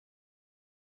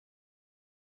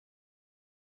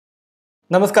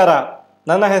ನಮಸ್ಕಾರ.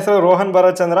 ನನ್ನ ಹೆಸರು ರೋಹನ್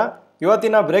ಭರತ್ಚಂದ್ರ.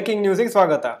 ಇವತ್ತಿನ ಬ್ರೇಕಿಂಗ್ ನ್ಯೂಸಿಗೆ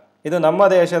ಸ್ವಾಗತ. ಇದು ನಮ್ಮ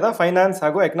ದೇಶದ ಫೈನಾನ್ಸ್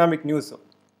ಹಾಗೂ economic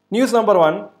news number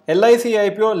 1. LIC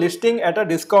IPO listing at a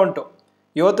discount.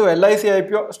 ಇವತ್ತು LIC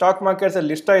IPO ಸ್ಟಾಕ್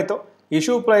ಮಾರ್ಕೆಟ್ಸಲ್ಲಿ ಲಿಸ್ಟ್ ಆಯಿತು.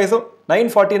 ಇಶ್ಯೂ ಪ್ರೈಸು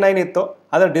 949 ಇತ್ತು.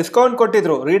 ಅದರ ಡಿಸ್ಕೌಂಟ್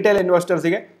ಕೊಟ್ಟಿದ್ರು ರಿಟೇಲ್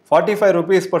ಇನ್ವೆಸ್ಟರ್ಸಿಗೆ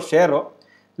 ₹45 ಪರ್ ಶೇರು.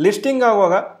 ಲಿಸ್ಟಿಂಗ್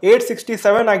ಆಗುವಾಗ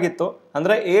 867 ಆಗಿತ್ತು,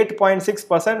 ಅಂದರೆ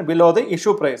 8.6% below the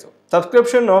issue price.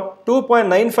 Subscription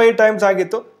 2.95 times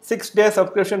ಆಗಿತ್ತು. 6 ಡೇ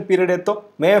ಸಬ್ಸ್ಕ್ರಿಪ್ಷನ್ ಪೀರಿಯಡ್ ಇತ್ತು,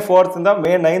 May 4th ಇಂದ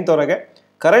May 9th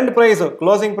current price,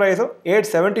 closing price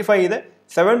 875 ಇದೆ,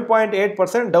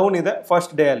 7.8% ಡೌನ್ ಇದೆ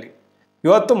ಫಸ್ಟ್ ಡೇ ಅಲ್ಲಿ.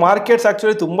 ಇವತ್ತು ಮಾರ್ಕೆಟ್ಸ್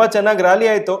ಆ್ಯಕ್ಚುಲಿ ತುಂಬ ಚೆನ್ನಾಗಿ ರ್ಯಾಲಿ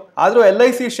ಆಯಿತು. ಆದರೂ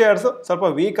LIC ಶೇರ್ಸು ಸ್ವಲ್ಪ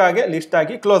ವೀಕ್ ಆಗಿ ಲಿಸ್ಟ್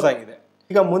ಆಗಿ ಕ್ಲೋಸ್ ಆಗಿದೆ.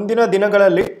 ಈಗ ಮುಂದಿನ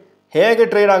ದಿನಗಳಲ್ಲಿ ಹೇಗೆ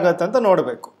ಟ್ರೇಡ್ ಆಗುತ್ತೆ ಅಂತ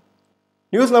ನೋಡಬೇಕು.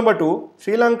 News number 2.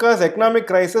 Sri Lanka's economic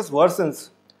crisis ವರ್ಸನ್ಸ್.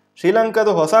 ಶ್ರೀಲಂಕಾದ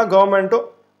ಹೊಸ ಗೌರ್ಮೆಂಟು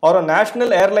ಅವರ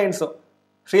ನ್ಯಾಷನಲ್ ಏರ್ಲೈನ್ಸು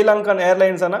ಶ್ರೀಲಂಕನ್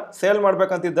ಏರ್ಲೈನ್ಸನ್ನು ಸೇಲ್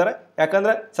ಮಾಡಬೇಕಂತಿದ್ದಾರೆ.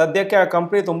 ಯಾಕಂದರೆ ಸದ್ಯಕ್ಕೆ ಆ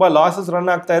ಕಂಪ್ನಿ ತುಂಬ ಲಾಸಸ್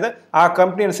ರನ್ ಆಗ್ತಾ ಇದೆ. ಆ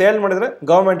ಕಂಪ್ನಿನ ಸೇಲ್ ಮಾಡಿದರೆ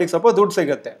ಗೌರ್ಮೆಂಟಿಗೆ ಸ್ವಲ್ಪ ದುಡ್ಡು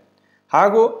ಸಿಗುತ್ತೆ.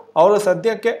 ಹಾಗೂ ಅವರು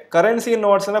ಸದ್ಯಕ್ಕೆ ಕರೆನ್ಸಿ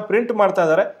ನೋಟ್ಸನ್ನು ಪ್ರಿಂಟ್ ಮಾಡ್ತಾ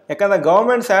ಇದ್ದಾರೆ, ಯಾಕಂದರೆ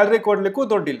ಗೌರ್ಮೆಂಟ್ ಸ್ಯಾಲ್ರಿ ಕೊಡಲಿಕ್ಕೂ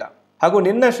ದುಡ್ಡಿಲ್ಲ. ಹಾಗೂ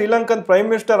ನಿನ್ನೆ ಶ್ರೀಲಂಕನ್ ಪ್ರೈಮ್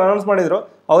ಮಿನಿಸ್ಟರ್ ಅನೌನ್ಸ್ ಮಾಡಿದರು,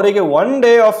 ಅವರಿಗೆ 1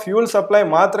 ಡೇ ಆಫ್ ಫ್ಯೂಲ್ ಸಪ್ಲೈ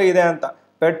ಮಾತ್ರ ಇದೆ ಅಂತ.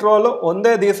 ಪೆಟ್ರೋಲು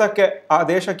ಒಂದೇ ದಿವಸಕ್ಕೆ ಆ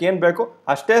ದೇಶಕ್ಕೆ ಏನು ಬೇಕು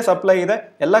ಅಷ್ಟೇ ಸಪ್ಲೈ ಇದೆ,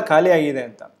 ಎಲ್ಲ ಖಾಲಿಯಾಗಿದೆ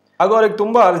ಅಂತ. ಹಾಗೂ ಅವ್ರಿಗೆ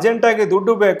ತುಂಬ ಅರ್ಜೆಂಟಾಗಿ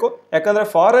ದುಡ್ಡು ಬೇಕು, ಯಾಕಂದರೆ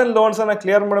ಫಾರಿನ್ ಲೋನ್ಸನ್ನು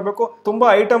ಕ್ಲಿಯರ್ ಮಾಡಬೇಕು, ತುಂಬ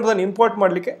ಐಟಮ್ಸನ್ನು ಇಂಪೋರ್ಟ್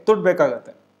ಮಾಡಲಿಕ್ಕೆ ದುಡ್ಡು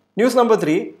ಬೇಕಾಗುತ್ತೆ. News number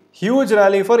 3. Huge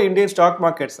rally for Indian stock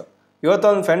markets.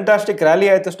 ಇವತ್ತೊಂದು ಫ್ಯಾಂಟಾಸ್ಟಿಕ್ ರ್ಯಾಲಿ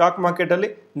ಆಯಿತು ಸ್ಟಾಕ್ ಮಾರ್ಕೆಟಲ್ಲಿ.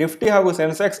 ನಿಫ್ಟಿ ಹಾಗೂ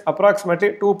ಸೆನ್ಸೆಕ್ಸ್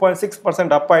ಅಪ್ರಾಕ್ಸಿಮೇಟ್ಲಿ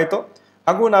 2.6% ಅಪ್ ಆಯಿತು.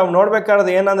 ಹಾಗೂ ನಾವು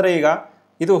ನೋಡಬೇಕಾದ್ರೆ ಏನಂದರೆ ಈಗ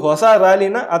ಇದು ಹೊಸ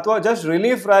ರ್ಯಾಲಿನ ಅಥವಾ ಜಸ್ಟ್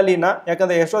ರಿಲೀಫ್ ರ್ಯಾಲಿನ,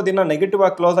 ಯಾಕಂದರೆ ಎಷ್ಟೋ ದಿನ ನೆಗೆಟಿವ್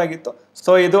ಆಗಿ ಕ್ಲೋಸ್ ಆಗಿತ್ತು.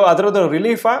 ಸೊ ಇದು ಅದರದ್ದು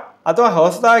ರಿಲೀಫಾ ಅಥವಾ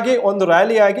ಹೊಸದಾಗಿ ಒಂದು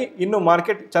ರ್ಯಾಲಿ ಆಗಿ ಇನ್ನೂ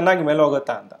ಮಾರ್ಕೆಟ್ ಚೆನ್ನಾಗಿ ಮೇಲೆ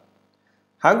ಹೋಗುತ್ತಾ ಅಂತ.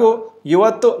 ಹಾಗೂ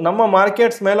ಇವತ್ತು ನಮ್ಮ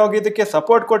ಮಾರ್ಕೆಟ್ಸ್ ಮೇಲೋಗಿದ್ದಕ್ಕೆ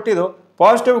ಸಪೋರ್ಟ್ ಕೊಟ್ಟಿದ್ದು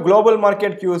positive global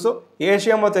market Qs.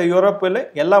 Asia ಮತ್ತು ಯುರೋಪಲ್ಲಿ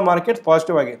ಎಲ್ಲ ಮಾರ್ಕೆಟ್ಸ್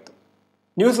ಪಾಸಿಟಿವ್ ಆಗಿತ್ತು.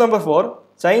 News number 4.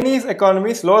 Chinese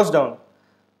economy ಸ್ಲೋಸ್ down.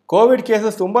 Covid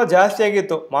cases ತುಂಬ ಜಾಸ್ತಿ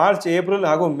ಆಗಿತ್ತು. ಮಾರ್ಚ್, ಏಪ್ರಿಲ್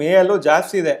ಹಾಗೂ ಮೇ ಅಲ್ಲೂ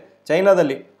ಜಾಸ್ತಿ ಇದೆ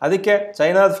ಚೈನಾದಲ್ಲಿ. ಅದಕ್ಕೆ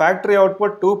ಚೈನಾದ ಫ್ಯಾಕ್ಟ್ರಿ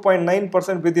ಔಟ್ಪುಟ್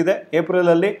 2.9% ಬಿದ್ದಿದೆ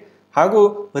ಏಪ್ರಿಲಲ್ಲಿ. ಹಾಗೂ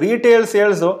ರಿಟೇಲ್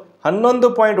ಸೇಲ್ಸು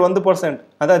 11.1%,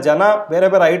 ಅಂದರೆ ಜನ ಬೇರೆ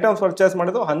ಬೇರೆ ಐಟಮ್ಸ್ ಪರ್ಚೇಸ್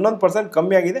ಮಾಡಿದ್ದು 11%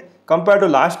 ಕಮ್ಮಿ ಆಗಿದೆ ಕಂಪೇರ್ ಟು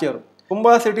ಲಾಸ್ಟ್ ಇಯರ್.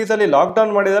 ತುಂಬ ಸಿಟೀಸಲ್ಲಿ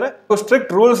ಲಾಕ್ಡೌನ್ ಮಾಡಿದ್ದಾರೆ,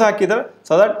 ಸ್ಟ್ರಿಕ್ಟ್ ರೂಲ್ಸ್ ಹಾಕಿದ್ದಾರೆ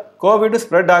ಸೊ ದಟ್ ಕೋವಿಡ್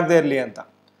ಸ್ಪ್ರೆಡ್ ಆಗದೆ ಇರಲಿ ಅಂತ.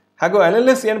 ಹಾಗೂ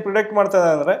ಅನಾಲಿಸ್ಟ್ ಏನು ಪ್ರಿಡಿಕ್ಟ್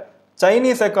ಮಾಡ್ತಾರೆ ಅಂದರೆ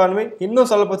ಚೈನೀಸ್ ಎಕಾನಮಿ ಇನ್ನೂ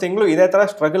ಸ್ವಲ್ಪ ತಿಂಗಳು ಇದೇ ಥರ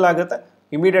ಸ್ಟ್ರಗಲ್ ಆಗುತ್ತೆ,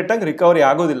 ಇಮಿಡಿಯೇಟಾಗಿ ರಿಕವರಿ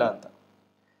ಆಗೋದಿಲ್ಲ ಅಂತ.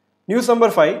 News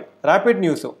number 5. Rapid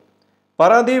news.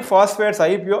 ಪರಾದೀಪ್ phosphates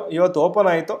IPO ಇವತ್ತು ಓಪನ್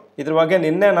ಆಯಿತು. ಇದ್ರ ಬಗ್ಗೆ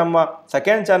ನಿನ್ನೆ ನಮ್ಮ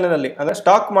ಸೆಕೆಂಡ್ ಚಾನಲಲ್ಲಿ, ಅಂದರೆ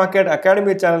ಸ್ಟಾಕ್ ಮಾರ್ಕೆಟ್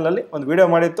ಅಕಾಡೆಮಿ ಚಾನಲಲ್ಲಿ ಒಂದು ವಿಡಿಯೋ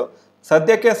ಮಾಡಿತ್ತು.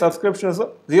 ಸದ್ಯಕ್ಕೆ ಸಬ್ಸ್ಕ್ರಿಪ್ಷನ್ಸು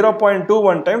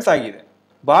 0.21 ಟೈಮ್ಸ್ ಆಗಿದೆ.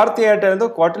 ಭಾರತಿ ಏರ್ಟೆಲ್ದು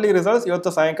ಕ್ವಾರ್ಟರ್ಲಿ ರಿಸಲ್ಟ್ಸ್ ಇವತ್ತು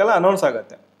ಸಾಯಂಕಾಲ ಅನೌನ್ಸ್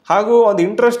ಆಗುತ್ತೆ. ಹಾಗೂ ಒಂದು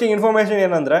ಇಂಟ್ರೆಸ್ಟಿಂಗ್ ಇನ್ಫಾರ್ಮೇಷನ್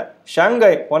ಏನಂದರೆ,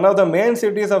 Shanghai, one of the main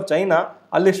cities of China,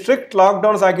 ಅಲ್ಲಿ ಸ್ಟ್ರಿಕ್ಟ್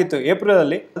ಲಾಕ್ಡೌನ್ಸ್ ಆಗಿತ್ತು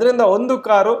ಏಪ್ರಿಲಲ್ಲಿ. ಅದರಿಂದ ಒಂದು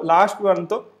ಕಾರು ಲಾಸ್ಟ್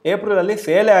ಮಂತು ಏಪ್ರಿಲಲ್ಲಿ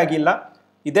ಸೇಲೇ ಆಗಿಲ್ಲ.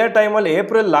 ಇದೇ ಟೈಮಲ್ಲಿ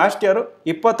April last year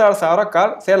 26,000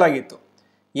 car sale ಆಗಿತ್ತು.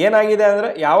 ಏನಾಗಿದೆ ಅಂದರೆ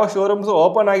ಯಾವ ಶೋರೂಮ್ಸು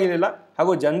ಓಪನ್ ಆಗಿರಲಿಲ್ಲ,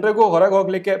 ಹಾಗೂ ಜನರಿಗೂ ಹೊರಗೆ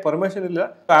ಹೋಗಲಿಕ್ಕೆ ಪರ್ಮಿಷನ್ ಇಲ್ಲ.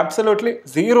 ಅಬ್ಸಲ್ಯೂಟ್ಲಿ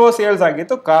 0 ಸೇಲ್ಸ್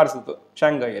ಆಗಿತ್ತು ಕಾರ್ಸ್ದು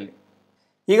ಶಾಂಘೈಯಲ್ಲಿ.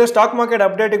 ಈಗ ಸ್ಟಾಕ್ ಮಾರ್ಕೆಟ್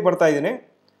ಅಪ್ಡೇಟಿಗೆ ಬರ್ತಾ ಇದ್ದೀನಿ.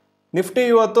 ನಿಫ್ಟಿ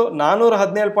ಇವತ್ತು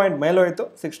 417 ಪಾಯಿಂಟ್ ಮೇಲೋಯಿತು,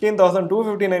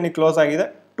 16,259 ಕ್ಲೋಸ್ ಆಗಿದೆ,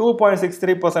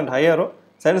 2.63% higher.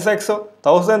 Sensex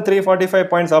 1,345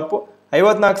 points Appu,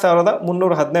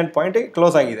 54,318 ಪಾಯಿಂಟಿಗೆ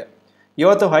close ಆಗಿದೆ.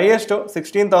 ಇವತ್ತು ಹೈಯೆಸ್ಟು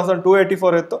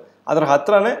 16,284 ಇತ್ತು, ಅದರ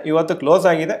ಹತ್ರನೇ ಇವತ್ತು ಕ್ಲೋಸ್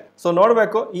ಆಗಿದೆ. ಸೊ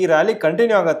ನೋಡಬೇಕು ಈ ರ್ಯಾಲಿ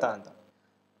ಕಂಟಿನ್ಯೂ ಆಗುತ್ತಾ ಅಂತ.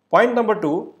 Point number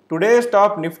 2. Today's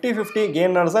top Nifty 50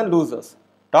 gainers and losers.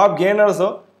 Top gainers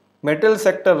metal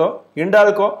sector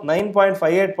Hindalco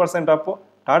 9.58% Appu,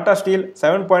 Tata steel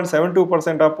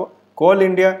 7.72% Appu, ಕೋಲ್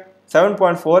India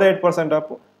 7.48%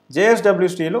 Appu, JSW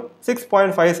steel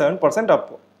 6.57%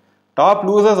 Appu. Top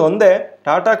losers ಒಂದೇ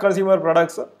ಟಾಟಾ ಕನ್ಸ್ಯೂಮರ್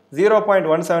ಪ್ರಾಡಕ್ಟ್ಸ್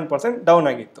 0.17% ಡೌನ್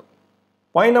ಆಗಿತ್ತು.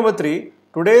 Point number 3.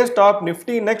 Today's top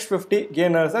Nifty next 50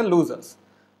 gainers and losers.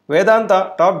 Vedanta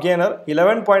top gainer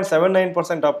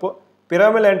 11.79% Appu,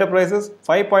 ಪಿರಾಮಿಲ್ enterprises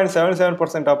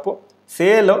 5.77% Appu,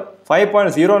 sale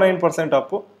 5.09%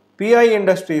 Appu, PI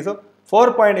industries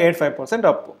 4.85%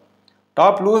 Appu.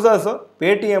 Top losers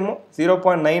Paytm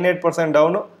 0.98%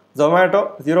 down, Zomato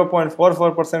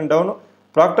 0.44% down,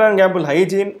 proctor and gamble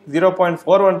hygiene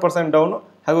 0.41% down,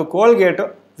 ಹಾಗೂ ಕೋಲ್ಗೇಟು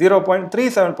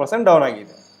 0.37% down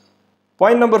ಆಗಿದೆ.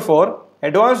 Point number 4.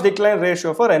 Advance decline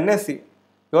ratio for NSE.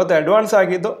 ಇವತ್ತು advance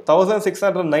ಆಗಿದ್ದು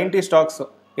 1,690 stocks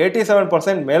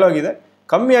 87% ಮೇಲೋಗಿದೆ.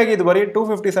 ಕಮ್ಮಿ ಆಗಿದ್ದು ಬರೀ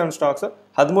 257 stocks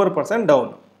 13%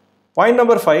 down. Point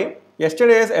number 5.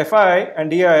 ಯೆಸ್ಟರ್ಡೇಸ್ FII and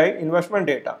DII investment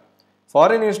data.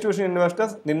 Foreign institution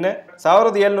investors ನಿನ್ನೆ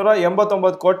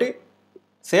 1,789 ಕೋಟಿ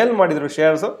sale ಮಾಡಿದರು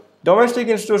shares. Domestic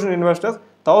institution investors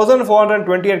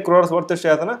 1,428 crores worth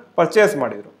ಶೇರ್ಸನ್ನು purchase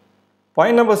ಮಾಡಿದರು.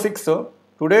 Point number 6.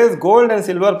 Today's gold and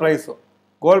silver price.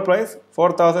 Gold price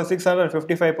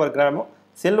 4655 per gram,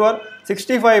 silver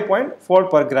 65.4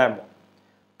 per gram.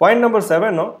 Point number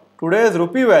 7, today's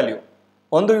rupee value.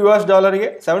 ಒಂದು $1ಗೆ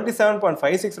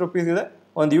 77.56 rupees ಇದೆ,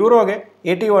 ಒಂದು ಯೂರೋಗೆ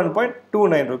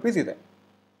 81.29 rupees ಇದೆ.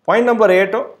 Point number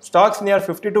 8, stocks near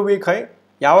 52 week high.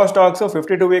 ಯಾವ stocks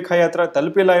 52 week high ಹತ್ರ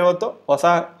ತಲುಪಿಲ್ಲ, ಇವತ್ತು ಹೊಸ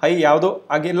ಹೈ ಯಾವುದು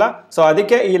ಆಗಿಲ್ಲ, ಸೊ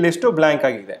ಅದಕ್ಕೆ ಈ ಲಿಸ್ಟು ಬ್ಲ್ಯಾಂಕ್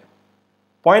ಆಗಿದೆ.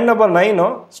 Point number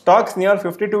 9, stocks near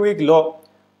 52 week low.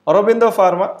 Aurobindo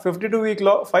pharma 52 week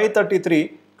low 533,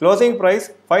 closing price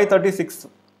 536.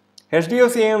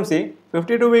 HDFC AMC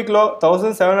 52 week low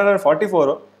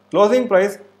 1744, closing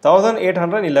price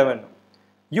 1811.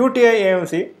 UTI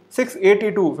AMC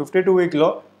 682 52 week low,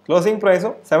 closing price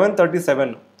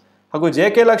 737. ಹಾಗೂ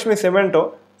JK Lakshmi cement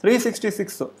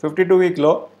 366 52 week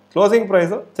low, closing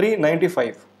price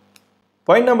 395.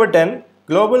 Point number 10,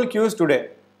 global Qs today.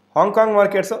 Hong Kong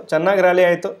markets ಚೆನ್ನಾಗಿ rally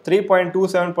ಆಯಿತು,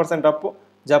 3.27% Appu.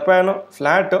 Japan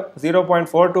flat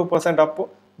 0.42% Appu.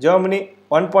 Germany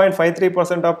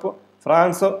 1.53% Appu.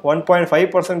 Prawns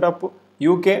 1.5% Appu.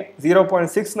 UK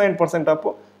 0.69% Appu.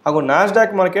 ಹಾಗೂ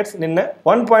ನಾಸ್ಡ್ಯಾಕ್ markets ನಿನ್ನೆ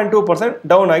 1.2%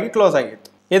 down ಆಗಿ close ಆಗಿತ್ತು.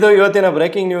 ಇದು ಇವತ್ತಿನ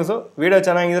breaking news. Video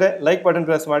ಚೆನ್ನಾಗಿದ್ರೆ ಲೈಕ್ ಬಟನ್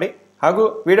ಪ್ರೆಸ್ ಮಾಡಿ, ಹಾಗೂ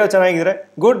ವಿಡಿಯೋ ಚೆನ್ನಾಗಿದ್ರೆ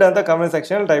ಗುಡ್ ಅಂತ ಕಮೆಂಟ್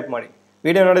ಸೆಕ್ಷನಲ್ಲಿ ಟೈಪ್ ಮಾಡಿ.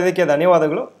 ವಿಡಿಯೋ ನೋಡೋದಕ್ಕೆ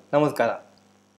ಧನ್ಯವಾದಗಳು. ನಮಸ್ಕಾರ.